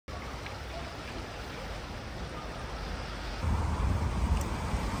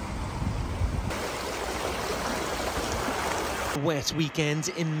wet weekend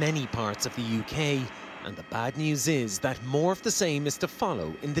in many parts of the UK, and the bad news is that more of the same is to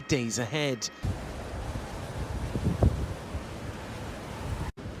follow in the days ahead.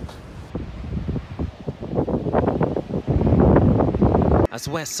 As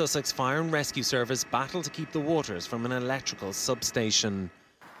West Sussex Fire and Rescue Service battle to keep the waters from an electrical substation.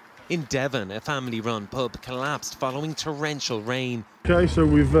 In Devon, a family-run pub collapsed following torrential rain. Okay, so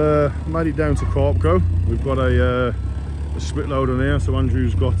we've made it down to Carpco. We've got a split load on here, so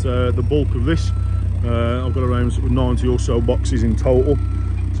Andrew's got the bulk of this. I've got around sort of 90 or so boxes in total,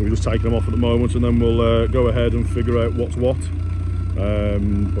 so we're just taking them off at the moment, and then we'll go ahead and figure out what's what.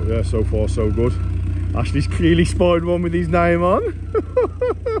 But yeah, so far so good. Ashley's clearly spied one with his name on.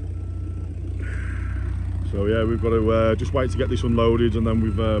 So yeah, we've got to just wait to get this unloaded, and then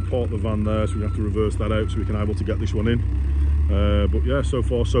we've parked the van there, so we have to reverse that out so we can able to get this one in. But yeah, so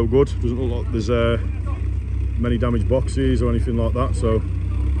far so good. Doesn't look like there's many damaged boxes or anything like that, so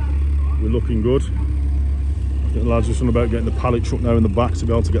we're looking good. I think the lads are something about getting the pallet truck now in the back to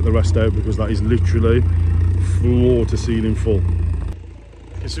be able to get the rest out, because that is literally floor to ceiling full.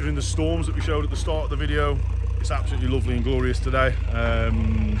 Considering the storms that we showed at the start of the video, it's absolutely lovely and glorious today.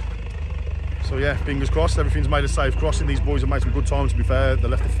 So yeah, fingers crossed, everything's made a safe crossing. These boys have made some good time, to be fair. They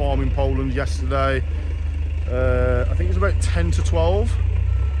left the farm in Poland yesterday. I think it was about 10 to 12.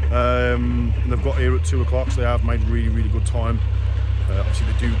 And they've got here at 2 o'clock, so they have made really good time. Obviously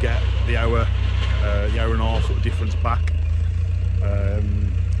they do get the hour and a half sort of difference back.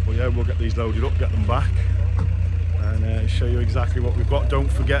 But yeah, we'll get these loaded up, get them back, and show you exactly what we've got.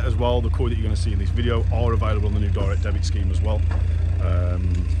 Don't forget as well, the koi that you're going to see in this video are available on the new direct debit scheme as well.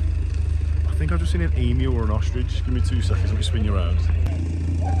 I think I've just seen an emu or an ostrich. Give me 2 seconds, let me spin you around.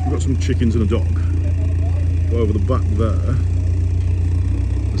 We've got some chickens and a dog. Over the back there,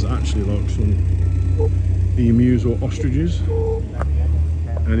 there's actually like some emus or ostriches.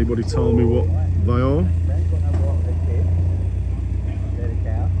 Anybody tell me what they are?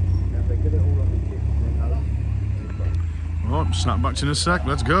 Alright, snap back to in a sec,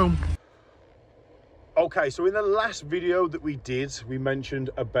 let's go. Okay, so in the last video that we did, we mentioned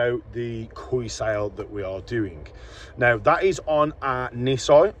about the koi sale that we are doing. Now, that is on our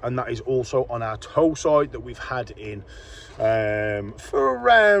Nisai, and that is also on our tow side that we've had in for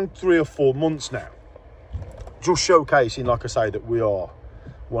around 3 or 4 months now. Just showcasing, like I say, that we are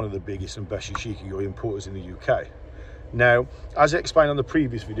one of the biggest and best Yoshiki koi importers in the UK. Now, as I explained on the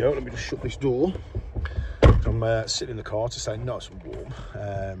previous video, let me just shut this door. I'm sitting in the car to stay nice and warm.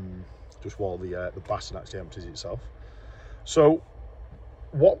 Just while the basin actually empties itself. So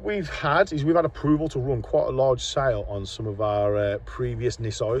what we've had is we've had approval to run quite a large sale on some of our previous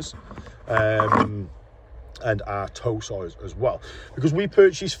Nisais and our tow size as well, because we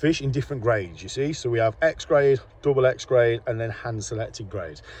purchase fish in different grades, you see. So we have X grade, double X grade, and then hand selected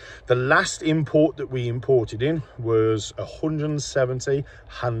grade. The last import that we imported in was 170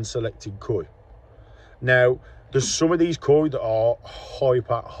 hand selected koi. Now, there's some of these koi that are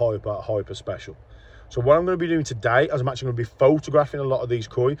hyper special. So what I'm going to be doing today is I'm actually going to be photographing a lot of these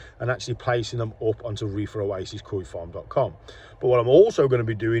koi and actually placing them up onto reeferoasiskoifarm.com. But what I'm also going to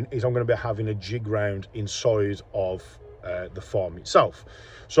be doing is I'm going to be having a jig round inside of the farm itself.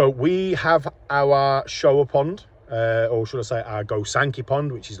 So we have our shower pond, or should I say our Go Sankey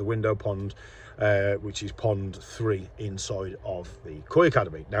pond, which is the window pond, which is pond 3 inside of the Koi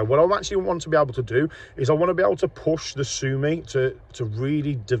Academy. Now, what I actually want to be able to do is I want to be able to push the sumi to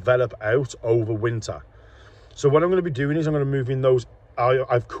really develop out over winter. So what I'm going to be doing is I'm going to move in those,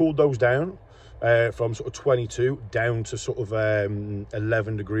 I've cooled those down from sort of 22 down to sort of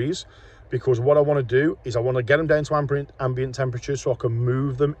 11 degrees, because what I want to do is I want to get them down to ambient temperature so I can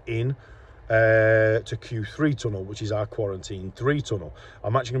move them in to Q3 tunnel, which is our quarantine 3 tunnel.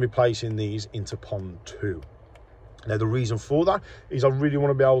 I'm actually going to be placing these into pond 2. Now, the reason for that is I really want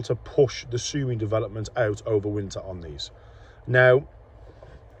to be able to push the sumi development out over winter on these. Now,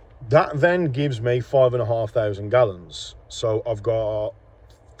 that then gives me 5,500 gallons. So I've got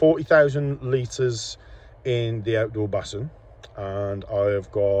 40,000 litres in the outdoor basin, and I've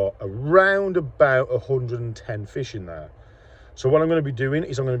got around about 110 fish in there. So what I'm going to be doing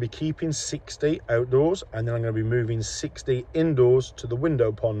is I'm going to be keeping 60 outdoors, and then I'm going to be moving 60 indoors to the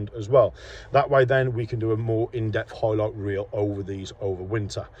window pond as well. That way then we can do a more in-depth highlight reel over these over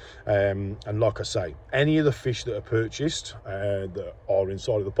winter. And like I say, any of the fish that are purchased that are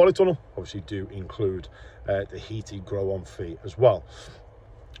inside of the polytunnel obviously do include the heated grow-on fee as well.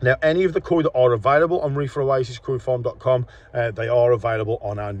 Now, any of the koi that are available on reeferoasiskoi.com, they are available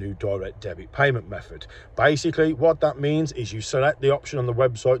on our new direct debit payment method. Basically, what that means is you select the option on the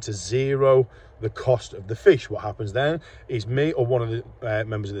website to zero the cost of the fish. What happens then is me or one of the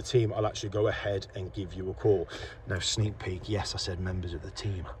members of the team will actually go ahead and give you a call. Now, sneak peek, yes, I said members of the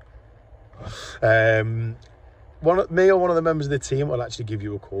team. Me or one of the members of the team will actually give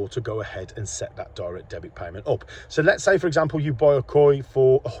you a call to go ahead and set that direct debit payment up. So let's say, for example, you buy a koi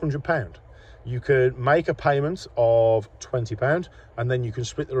for £100. You could make a payment of £20, and then you can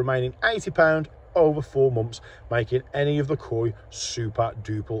split the remaining £80 over 4 months, making any of the koi super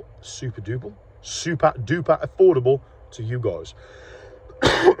duper affordable to you guys.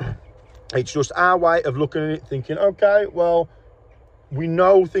 It's just our way of looking at it, thinking, okay, well, we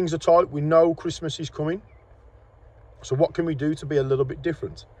know things are tight, we know Christmas is coming, so what can we do to be a little bit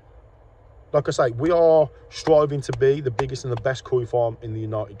different? Like I say, we are striving to be the biggest and the best koi farm in the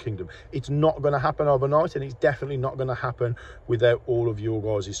United Kingdom. It's not going to happen overnight, and it's definitely not going to happen without all of your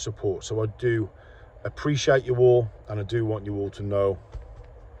guys' support. So I do appreciate you all, and I do want you all to know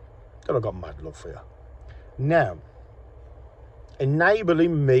that I've got mad love for you. Now,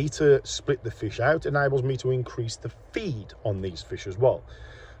 enabling me to split the fish out enables me to increase the feed on these fish as well.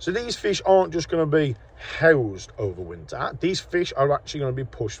 So these fish aren't just going to be housed over winter. These fish are actually going to be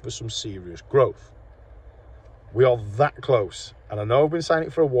pushed for some serious growth. We are that close. And I know I've been saying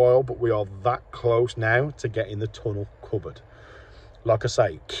it for a while, but we are that close now to getting the tunnel covered. Like I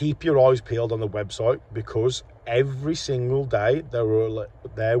say, keep your eyes peeled on the website, because every single day there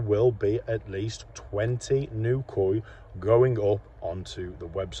will be at least 20 new koi going up onto the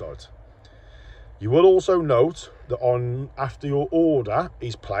website. You will also note that after your order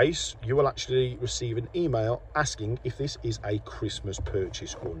is placed, you will actually receive an email asking if this is a Christmas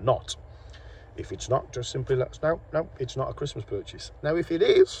purchase or not. If it's not, just simply let us know. No, it's not a Christmas purchase. Now, if it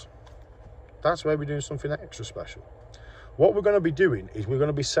is, that's where we're doing something extra special. What we're going to be doing is we're going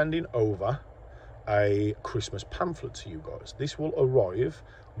to be sending over a Christmas pamphlet to you guys. This will arrive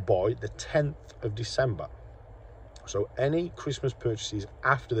by the 10th of December. So any Christmas purchases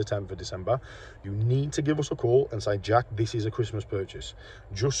after the 10th of December, you need to give us a call and say, Jack, this is a Christmas purchase,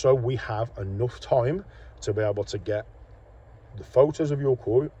 just so we have enough time to be able to get the photos of your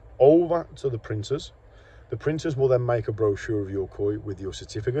koi over to the printers. The printers will then make a brochure of your koi with your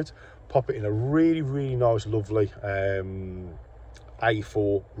certificate, pop it in a really, really nice, lovely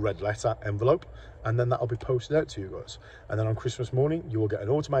A4 red letter envelope, and then that'll be posted out to you guys. And then on Christmas morning, you will get an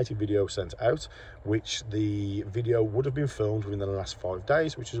automated video sent out, which the video would have been filmed within the last 5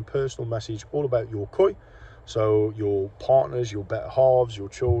 days, which is a personal message all about your koi. So your partners, your better halves, your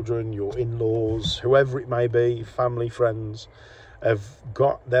children, your in-laws, whoever it may be, family, friends, have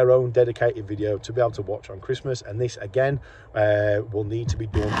got their own dedicated video to be able to watch on Christmas. And this again will need to be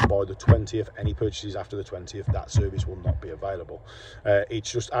done by the 20th. Any purchases after the 20th, that service will not be available.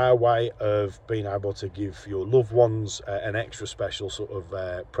 It's just our way of being able to give your loved ones an extra special sort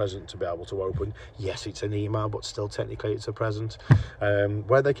of present to be able to open. Yes, it's an email, but still technically it's a present,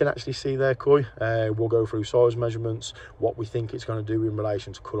 where they can actually see their koi. We'll go through size measurements, what we think it's going to do in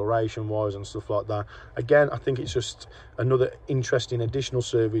relation to coloration wise and stuff like that. Again, I think it's just another interesting additional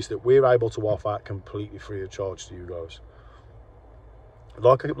service that we're able to offer completely free of charge to you guys.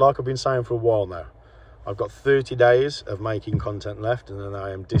 Like I've been saying for a while now, I've got 30 days of making content left, and then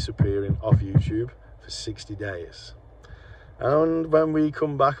I am disappearing off YouTube for 60 days. And when we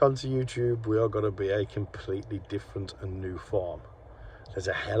come back onto YouTube, we are going to be a completely different and new farm. There's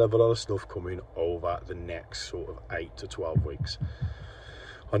a hell of a lot of stuff coming over the next sort of 8 to 12 weeks.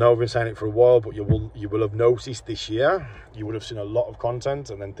 I know I've been saying it for a while, but you will have noticed this year, you would have seen a lot of content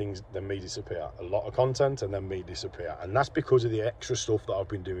and then me disappear. A lot of content and then me disappear. And that's because of the extra stuff that I've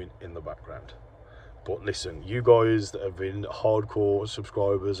been doing in the background. But listen, you guys that have been hardcore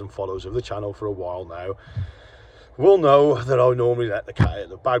subscribers and followers of the channel for a while now will know that I normally let the cat out of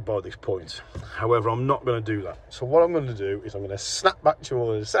the bag by this point. However, I'm not going to do that. So what I'm going to do is I'm going to snap back to you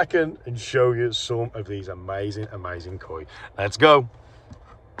all in a second and show you some of these amazing, amazing koi. Let's go.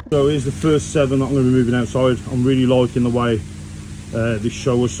 So here's the first 7 that I'm going to be moving outside. I'm really liking the way this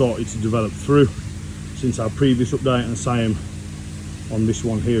show has started to develop through since our previous update, and same on this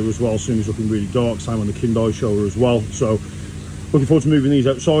one here as well. Soon it's looking really dark, same on the Kindai shower as well. So looking forward to moving these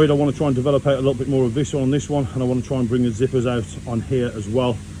outside. I want to try and develop out a little bit more of this on this one, and I want to try and bring the zippers out on here as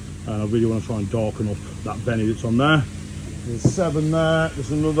well. And I really want to try and darken up that Benny that's on there. There's 7 there.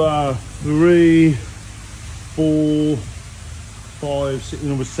 There's another 3, 4, 5, 6,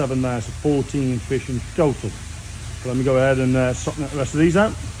 number 7 there, so 14 fish in total. So let me go ahead and sort the rest of these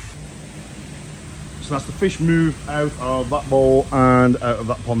out. So that's the fish moved out of that bowl and out of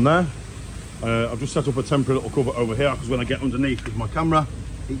that pond there. I've just set up a temporary little cover over here because when I get underneath with my camera,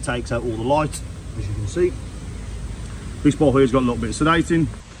 it takes out all the light, as you can see. This bowl here's got a little bit of sedating.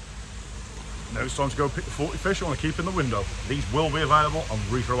 Now it's time to go pick the 40 fish I want to keep in the window. These will be available on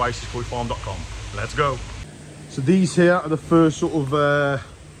reeferoasiskoi.com. Let's go. So these here are the first sort of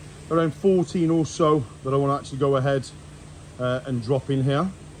around 14 or so that I want to actually go ahead and drop in here.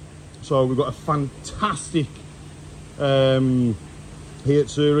 So we've got a fantastic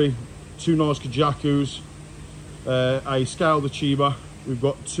Hiyatsuri, 2 nice Kajakus, a scaled Chiba. We've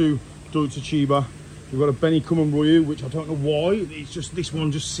got 2 Deutsche Chiba. We've got a Benny Ryu, which I don't know why. It's just this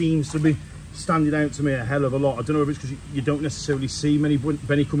one just seems to be standing out to me a hell of a lot. I don't know if it's because you don't necessarily see many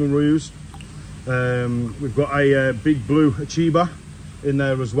Benny Ryus. We've got a big blue Chiba in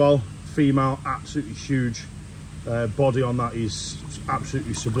there as well. Female, absolutely huge. Body on that is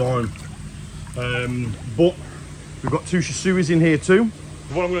absolutely sublime. But we've got 2 Shisuis in here too.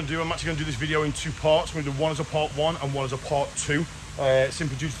 What I'm going to do, I'm actually going to do this video in 2 parts. I'm going to do one as a part 1 and one as a part 2.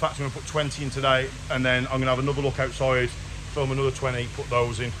 Simply due to the fact I'm going to put 20 in today, and then I'm going to have another look outside, film another 20, put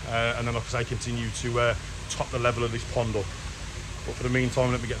those in, and then like I say, continue to top the level of this pond up. But for the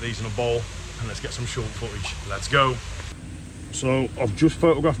meantime, let me get these in a bowl and let's get some short footage. Let's go. So I've just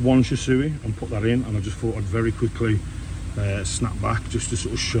photographed 1 Shisui and put that in, and I just thought I'd very quickly snap back just to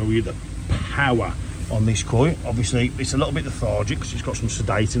sort of show you the power on this koi. Obviously it's a little bit lethargic because it's got some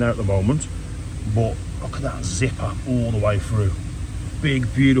sedating out at the moment, but look at that zipper all the way through.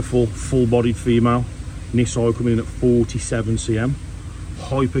 Big, beautiful, full-bodied female. Nisai coming in at 47 cm.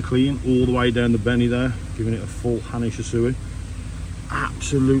 Hyper clean all the way down the Benny there, giving it a full Hani Shisui.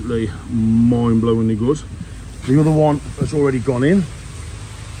 Absolutely mind-blowingly good. The other one has already gone in.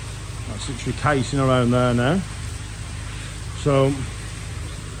 That's literally casing around there now. So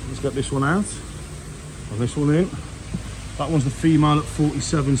let's get this one out and this one in. That one's the female at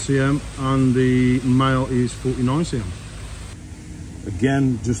 47 cm and the male is 49 cm.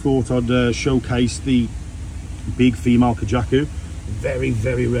 Again, just thought I'd showcase the big female Kajaku. Very,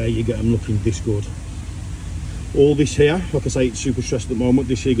 very rare you get them looking this good. All this here, like I say, it's super stressed at the moment.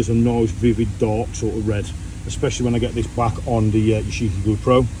 This here gives a nice, vivid, dark sort of red, especially when I get this back on the Yoshiki Good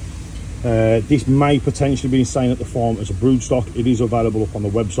Pro. This may potentially be staying at the farm as a brood stock. It is available up on the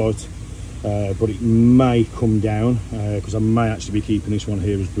website, but it may come down because I may actually be keeping this one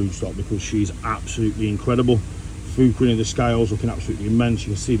here as brood stock because she's absolutely incredible. Fukuin of the scales looking absolutely immense. You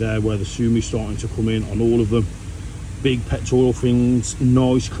can see there where the sumi's starting to come in on all of them. Big pectoral fins,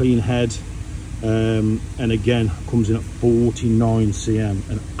 nice clean head, and again comes in at 49 cm,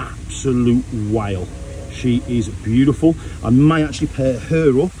 an absolute whale. She is beautiful. I may actually pair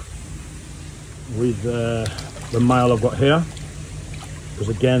her up with the male I've got here, because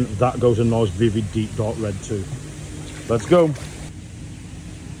again that goes a nice vivid deep dark red too. Let's go.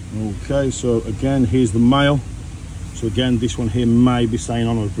 Okay, so again here's the male. So again, this one here may be staying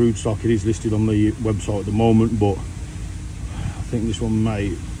on as brood stock. It is listed on the website at the moment, but I think this one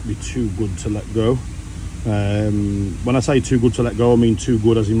may be too good to let go. When I say too good to let go, I mean too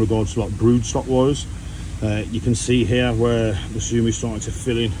good as in regards to like brood stock wise. You can see here where the sumi is starting to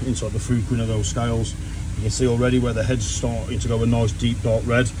fill in inside the fukuin of those scales. You can see already where the head's starting to go a nice deep dark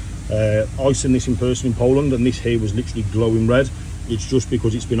red. I've seen this in person in Poland, and this here was literally glowing red. It's just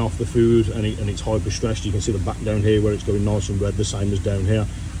because it's been off the food and it's hyper stressed. You can see the back down here where it's going nice and red, the same as down here.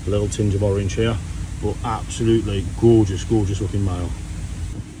 A little tinge of orange here, but absolutely gorgeous, gorgeous looking male.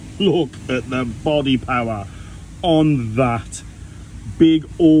 Look at the body power on that big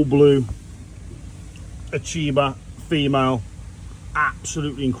all blue Chiba female.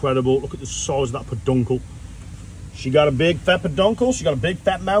 Absolutely incredible. Look at the size of that peduncle. She got a big fat peduncle. She got a big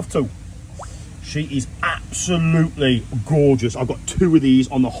fat mouth too. She is absolutely gorgeous. I've got 2 of these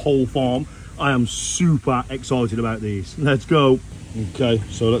on the whole farm. I am super excited about these. Let's go. Okay,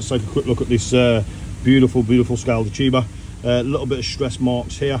 so let's take a quick look at this beautiful, beautiful scaled Chiba. A little bit of stress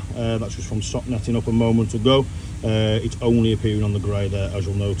marks here. That's just from sock netting up a moment ago. It's only appearing on the grey there, as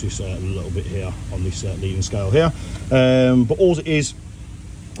you'll notice a little bit here on this leading scale here. But all it is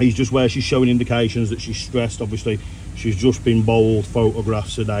just where she's showing indications that she's stressed. Obviously, she's just been bowled, photographed,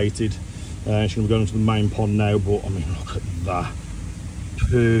 sedated. She's going to be going to the main pond now, but I mean, look at that.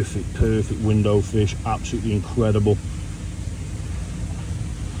 Perfect, perfect window fish. Absolutely incredible.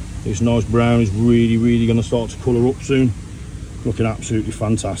 This nice brown is really, really going to start to colour up soon. Looking absolutely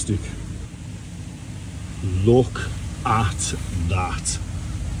fantastic. Look at that.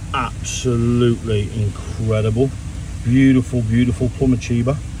 Absolutely incredible. Beautiful, beautiful plumber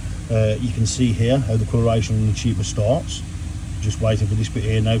Chiba. You can see here how the coloration on the Chiba starts. Just waiting for this bit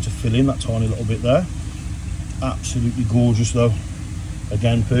here now to fill in, that tiny little bit there. Absolutely gorgeous though.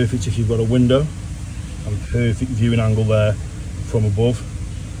 Again, perfect if you've got a window, and perfect viewing angle there from above.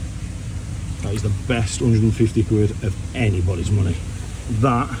 That is the best 150 quid of anybody's money.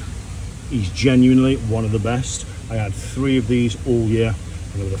 That is genuinely one of the best. I had 3 of these all year,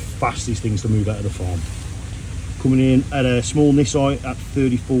 and they were the fastest things to move out of the farm. Coming in at a small nitty at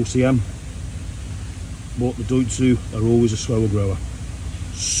 34 cm, but the Deutsu are always a slower grower.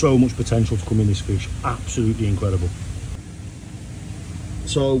 So much potential to come in this fish, absolutely incredible.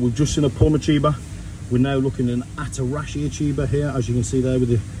 So we've just seen a Palmer Chiba. We're now looking at an Atarashi Chiba here, as you can see there,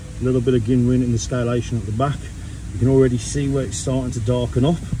 with a little bit of ginrin in the scalation at the back. You can already see where it's starting to darken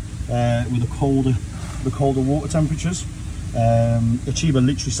up with the colder water temperatures. The Chiba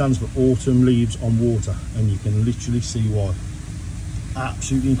literally stands for autumn leaves on water, and you can literally see why.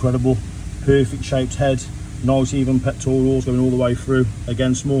 Absolutely incredible. Perfect shaped head, nice even pectorals going all the way through.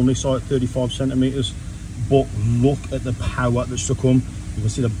 Again, small nitty at 35 centimeters, but look at the power that's to come. You can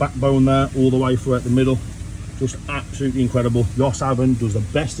see the backbone there all the way throughout the middle. Just absolutely incredible. Jos Aben does the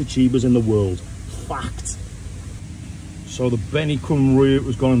best of Chibas in the world. Fact. So the Benny Cymru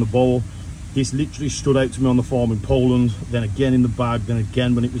was gone in the bowl. This literally stood out to me on the farm in Poland, then again in the bag, then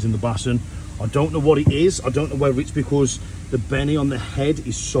again when it was in the basin. I don't know what it is. I don't know whether it's because the Benny on the head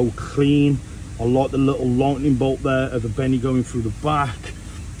is so clean. I like the little lightning bolt there of the Benny going through the back.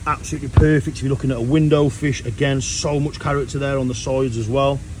 Absolutely perfect if you're looking at a window fish. Again, so much character there on the sides as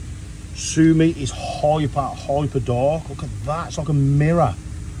well. Sumi is hyper dark. Look at that, it's like a mirror.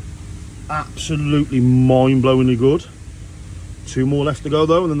 Absolutely mind-blowingly good. 2 more left to go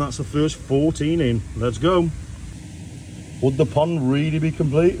though, and then that's the first 14 in. Let's go. Would the pond really be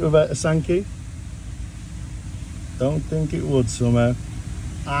complete without a Sankey? Don't think it would somehow.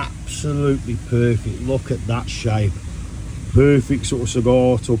 Absolutely perfect. Look at that shape. Perfect sort of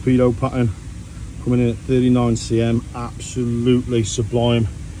cigar torpedo pattern. Coming in at 39 cm. Absolutely sublime.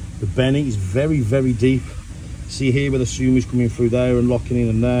 The Benny is very, very deep. See here where the Sumi's coming through there and locking in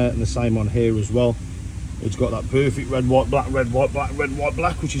and there, and the same on here as well. It's got that perfect red, white, black, red, white, black, red, white,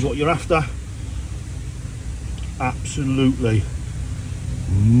 black, which is what you're after. Absolutely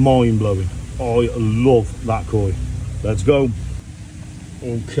mind-blowing. I love that koi. Let's go.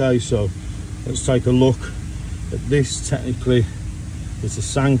 Okay, so let's take a look at this. Technically it's a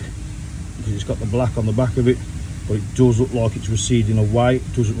Sank because it's got the black on the back of it, but it does look like it's receding away.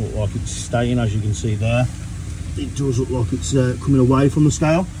 It doesn't look like it's staying, as you can see there. It does look like it's coming away from the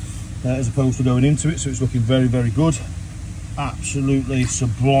scale as opposed to going into it, so it's looking very, very good. Absolutely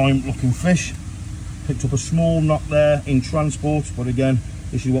sublime looking fish. Picked up a small knot there in transport, but again,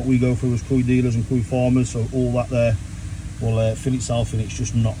 this is what we go through as koi dealers and koi farmers, so all that there will fill itself in. It's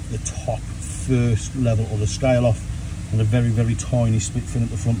just not the top first level of the scale off, and a very, very tiny split fin at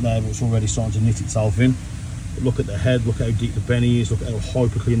the front there, but it's already starting to knit itself in. But look at the head, look how deep the Benny is, look at how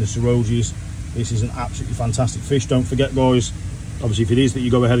hyper clean the Siroji is. This is an absolutely fantastic fish. Don't forget guys, obviously if it is that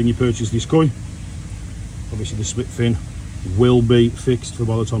you go ahead and you purchase this koi, obviously the split fin will be fixed for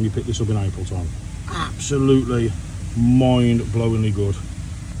by the time you pick this up in April time. Absolutely mind-blowingly good.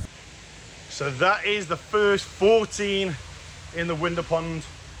 So that is the first 14 in the Window Pond.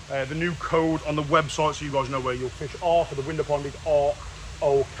 The new code on the website, so you guys know where your fish are for the Window Pond, is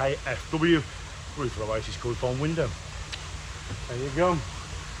ROKFW. Roof Oasis Koi Farm Window. There you go.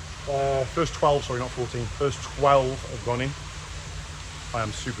 First 12, sorry, not 14. First 12 have gone in. I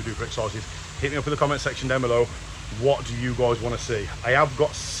am super duper excited. Hit me up in the comment section down below. What do you guys want to see? I have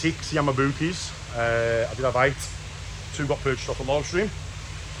got 6 Yamabukis. I did have 8. 2 got purchased off a live stream.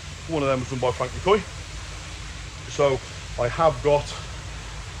 One of them was done by Frank McCoy. So I have got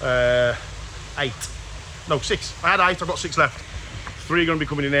 8. No, 6. I had 8, I've got 6 left. 3 are going to be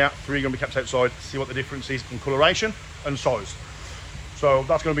coming in here, 3 are going to be kept outside. See what the difference is in coloration and size. So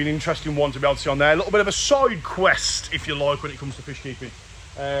that's going to be an interesting one to be able to see on there. A little bit of a side quest, if you like, when it comes to fish keeping.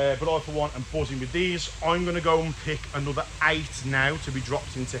 But I, for one, am buzzing with these. I'm going to go and pick another 8 now to be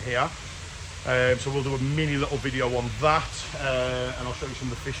dropped into here. So we'll do a mini little video on that. And I'll show you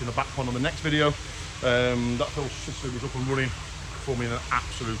some of the fish in the back pond on the next video. That whole system is up and running for me, an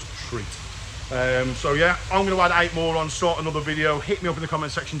absolute treat. So yeah, I'm going to add 8 more on, start another video. Hit me up in the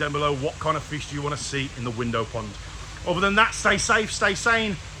comment section down below. What kind of fish do you want to see in the Window Pond? Other than that, stay safe, stay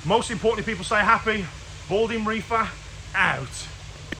sane. Most importantly, people stay happy. Balding Reefer out.